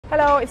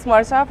Hello, it's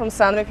Marta from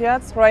Sunreef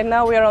Yachts. Right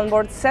now we are on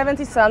board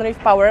 70 Sunreef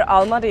Power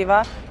Alma.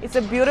 It's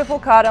a beautiful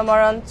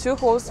catamaran, 2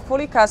 hulls,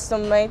 fully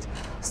custom made.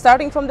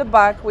 Starting from the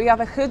back, we have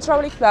a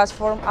hydraulic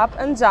platform up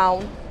and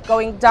down,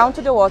 going down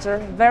to the water,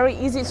 very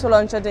easy to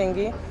launch a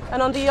dinghy.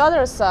 And on the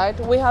other side,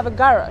 we have a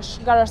garage.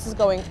 Garage is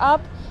going up,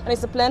 and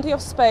it's plenty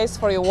of space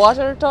for your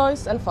water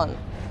toys and fun.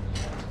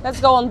 Let's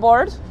go on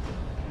board.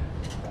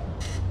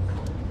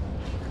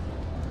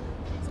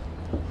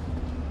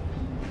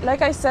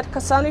 Like I said,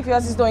 Sunreef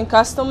Yachts is doing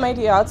custom-made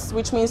yachts,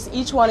 which means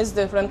each one is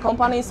different.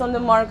 Company is on the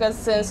market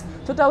since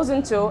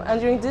 2002,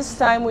 and during this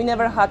time we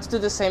never had to do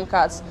the same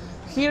cuts.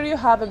 Here you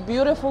have a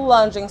beautiful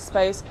lounging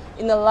space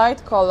in the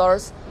light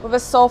colors with a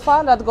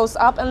sofa that goes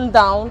up and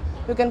down.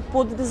 You can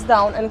put this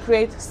down and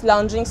create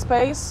lounging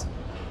space.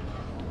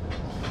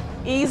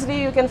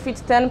 Easily you can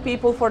fit 10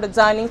 people for the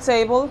dining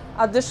table.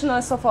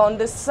 Additional sofa on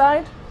this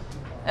side.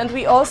 And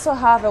we also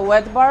have a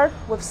wet bar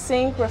with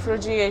sink,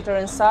 refrigerator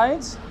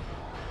inside.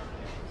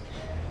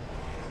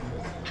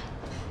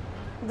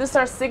 These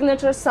are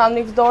signature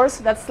Sunreef doors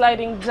that's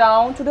sliding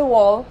down to the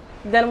wall.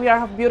 Then we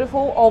have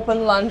beautiful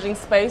open lounging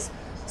space,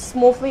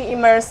 smoothly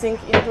immersing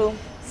into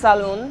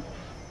saloon.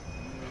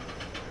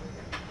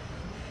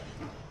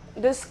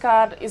 This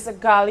cat is a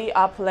galley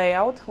up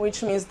layout,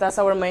 which means that's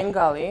our main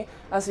galley.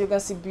 As you can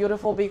see,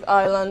 beautiful big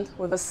island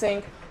with a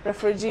sink,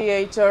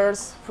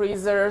 refrigerators,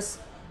 freezers,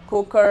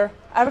 cooker,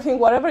 everything,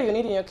 whatever you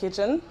need in your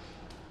kitchen.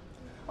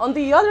 On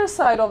the other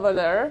side over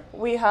there,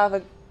 we have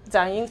a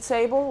dining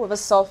table with a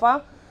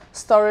sofa,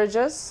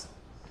 storages.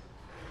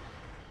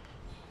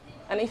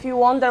 And if you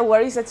wonder where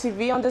is the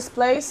TV on this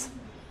place,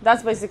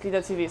 that's basically the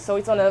TV. So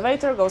it's on an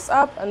elevator, goes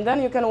up, and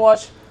then you can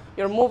watch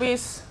your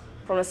movies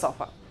from the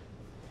sofa.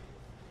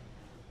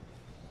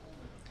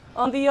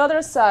 On the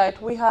other side,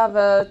 we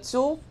have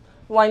 2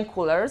 wine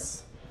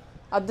coolers,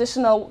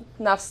 additional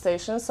nav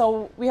stations.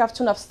 So we have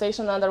 2 nav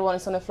stations, another one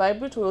is on a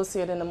flybridge. We will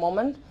see it in a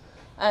moment.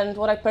 And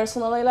what I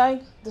personally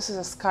like, this is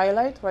a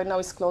skylight. Right now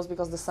it's closed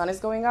because the sun is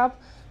going up.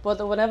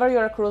 But whenever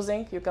you're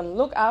cruising, you can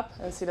look up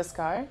and see the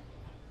sky.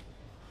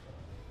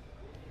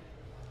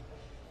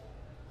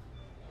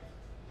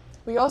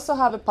 We also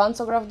have a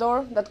pantograph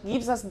door that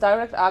gives us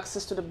direct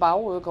access to the bow.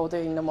 We'll go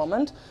there in a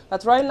moment.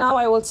 But right now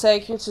I will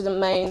take you to the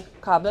main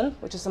cabin,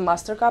 which is a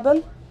master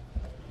cabin.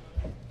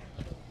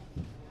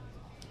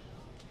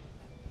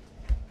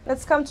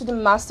 Let's come to the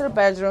master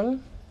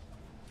bedroom.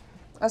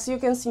 As you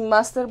can see,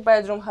 master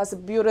bedroom has a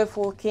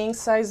beautiful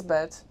king-size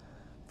bed,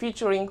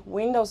 featuring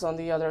windows on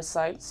the other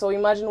side. So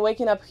imagine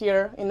waking up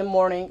here in the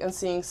morning and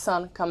seeing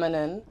sun coming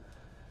in.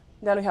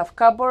 Then we have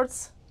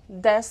cupboards,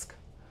 desk,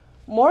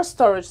 more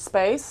storage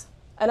space,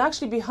 and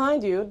actually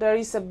behind you there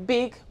is a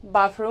big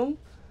bathroom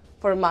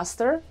for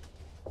master.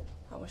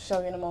 I will show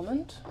you in a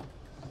moment.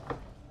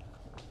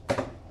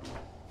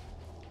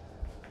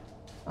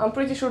 I'm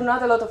pretty sure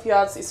not a lot of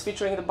yachts is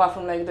featuring the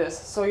bathroom like this.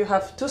 So you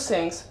have 2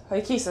 sinks,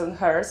 his and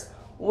hers,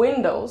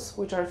 windows,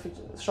 which are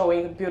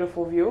showing a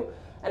beautiful view,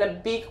 and a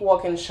big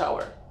walk-in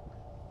shower.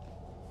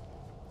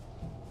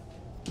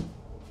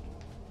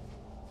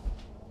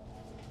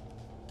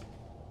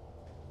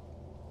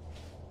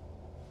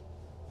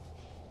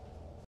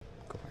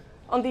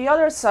 On the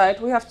other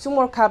side, we have 2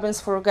 more cabins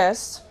for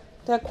guests.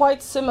 They're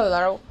quite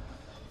similar,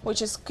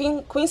 which is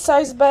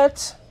queen-size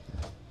bed,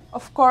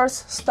 of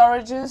course,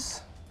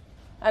 storages,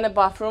 and a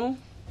bathroom.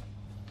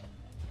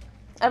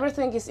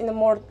 Everything is in a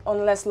more or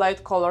less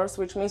light colors,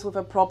 which means with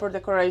a proper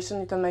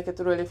decoration, you can make it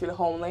really feel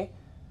homely.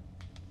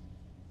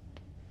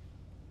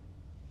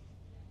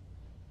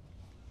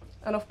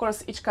 And of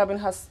course, each cabin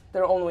has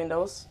their own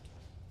windows.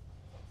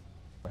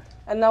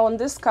 And now on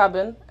this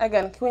cabin,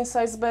 again,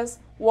 queen-size beds,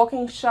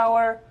 walk-in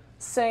shower,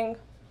 sink,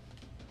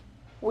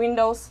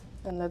 windows,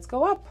 and let's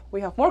go up.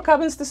 We have more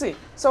cabins to see.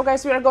 So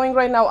guys, we are going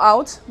right now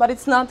out, but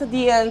it's not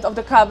the end of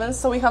the cabins,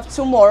 so we have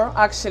 2 more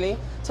actually.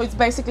 So it's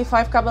basically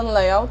 5 cabin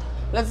layout.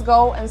 Let's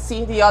go and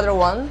see the other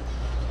one.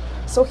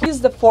 So here's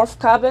the 4th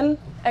cabin.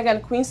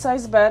 Again,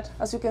 queen-size bed,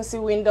 as you can see,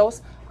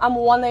 windows. I'm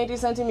 180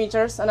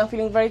 centimeters and I'm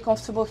feeling very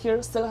comfortable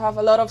here. Still have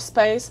a lot of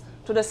space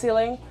to the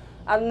ceiling.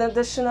 And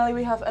additionally,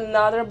 we have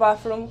another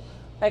bathroom.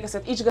 Like I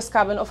said, each guest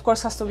cabin, of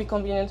course, has to be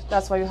convenient.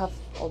 That's why you have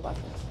all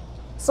bathrooms.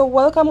 So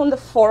welcome on the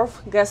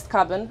 4th guest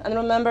cabin. And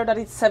remember that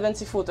it's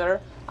 70-footer.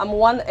 I'm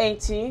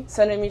 180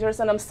 centimeters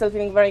and I'm still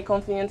feeling very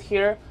convenient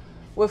here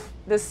with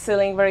this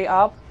ceiling very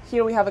up.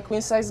 Here we have a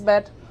queen-size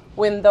bed,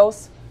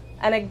 windows,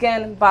 and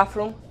again,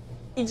 bathroom.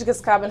 Each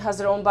guest cabin has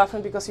their own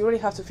bathroom because you really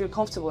have to feel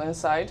comfortable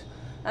inside.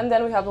 And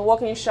then we have a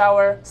walk-in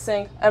shower,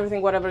 sink,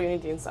 everything, whatever you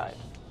need inside.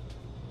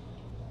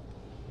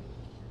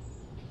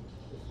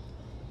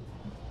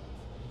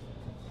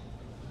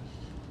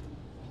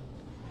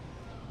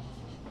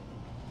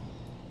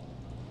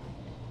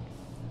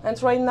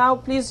 And right now,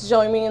 please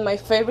join me in my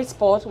favorite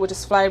spot, which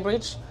is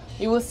Flybridge.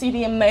 You will see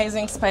the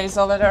amazing space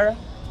over there.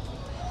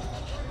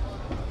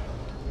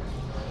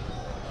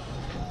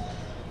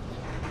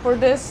 For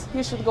this,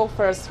 you should go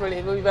first, really.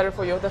 It will be better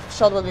for you. The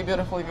shot will be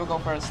beautiful if you go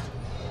first.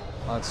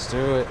 Let's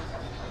do it.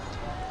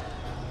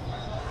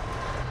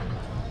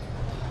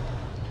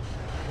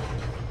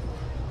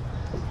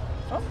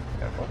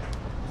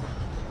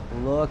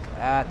 Look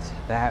at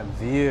that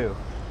view.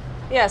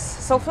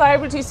 Yes, so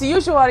Flybridge is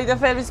usually the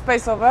favorite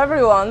space of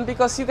everyone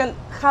because you can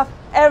have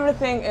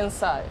everything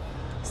inside.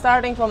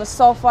 Starting from a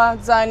sofa,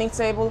 dining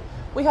table,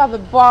 we have a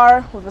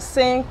bar with a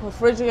sink,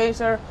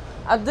 refrigerator,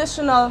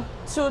 additional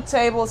 2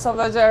 tables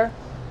over there,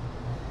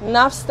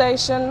 nav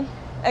station,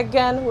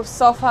 again with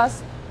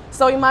sofas.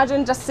 So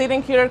imagine just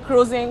sitting here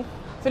cruising,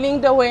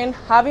 feeling the wind,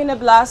 having a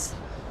blast.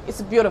 It's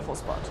a beautiful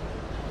spot.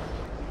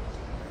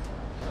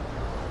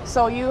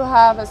 So you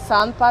have a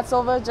sand pads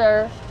over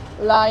there,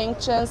 lying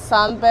chairs,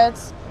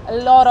 sunbeds, a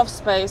lot of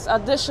space,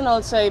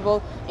 additional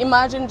table.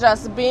 Imagine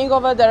just being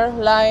over there,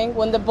 lying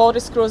when the boat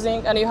is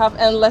cruising and you have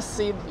endless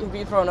sea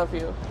in front of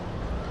you.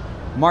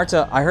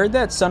 Marta, I heard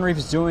that Sunreef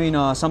is doing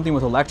something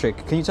with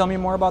electric. Can you tell me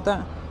more about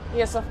that?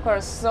 Yes, of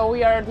course. So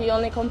we are the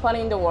only company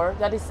in the world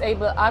that is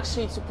able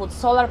actually to put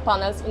solar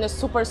panels in a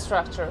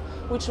superstructure,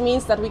 which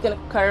means that we can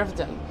curve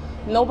them.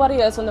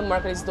 Nobody else on the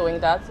market is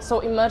doing that. So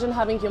imagine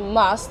having your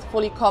mast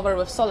fully covered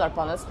with solar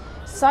panels,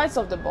 sides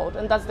of the boat,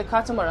 and that's the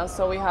Catamaran,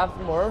 so we have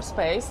more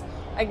space,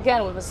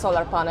 again with the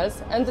solar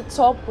panels, and the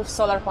top with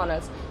solar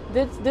panels.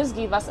 This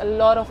gives us a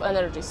lot of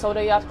energy, so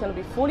the yacht can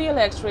be fully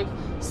electric,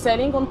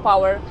 sailing on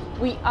power.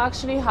 We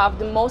actually have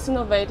the most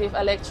innovative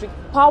electric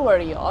power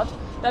yacht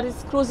that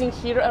is cruising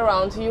here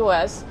around the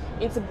US.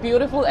 It's a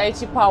beautiful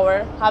 80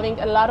 power, having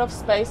a lot of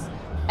space,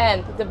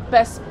 and the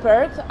best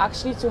perk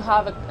actually to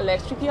have an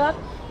electric yacht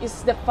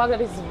is the fact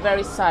that it's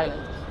very silent.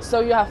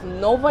 So you have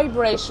no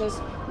vibrations,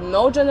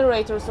 no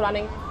generators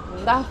running,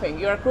 nothing.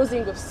 You are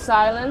cruising with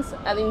silence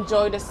and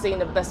enjoy the sea in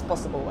the best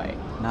possible way.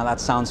 Now that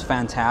sounds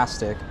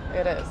fantastic.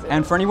 It is.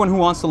 And for anyone who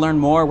wants to learn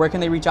more, where can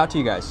they reach out to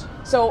you guys?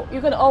 So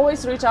you can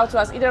always reach out to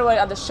us either way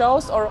at the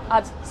shows or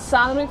at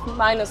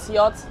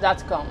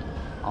sunreef-yachts.com.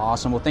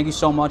 Awesome. Well, thank you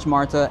so much,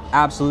 Marta.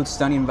 Absolute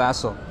stunning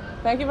vessel.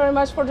 Thank you very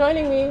much for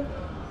joining me.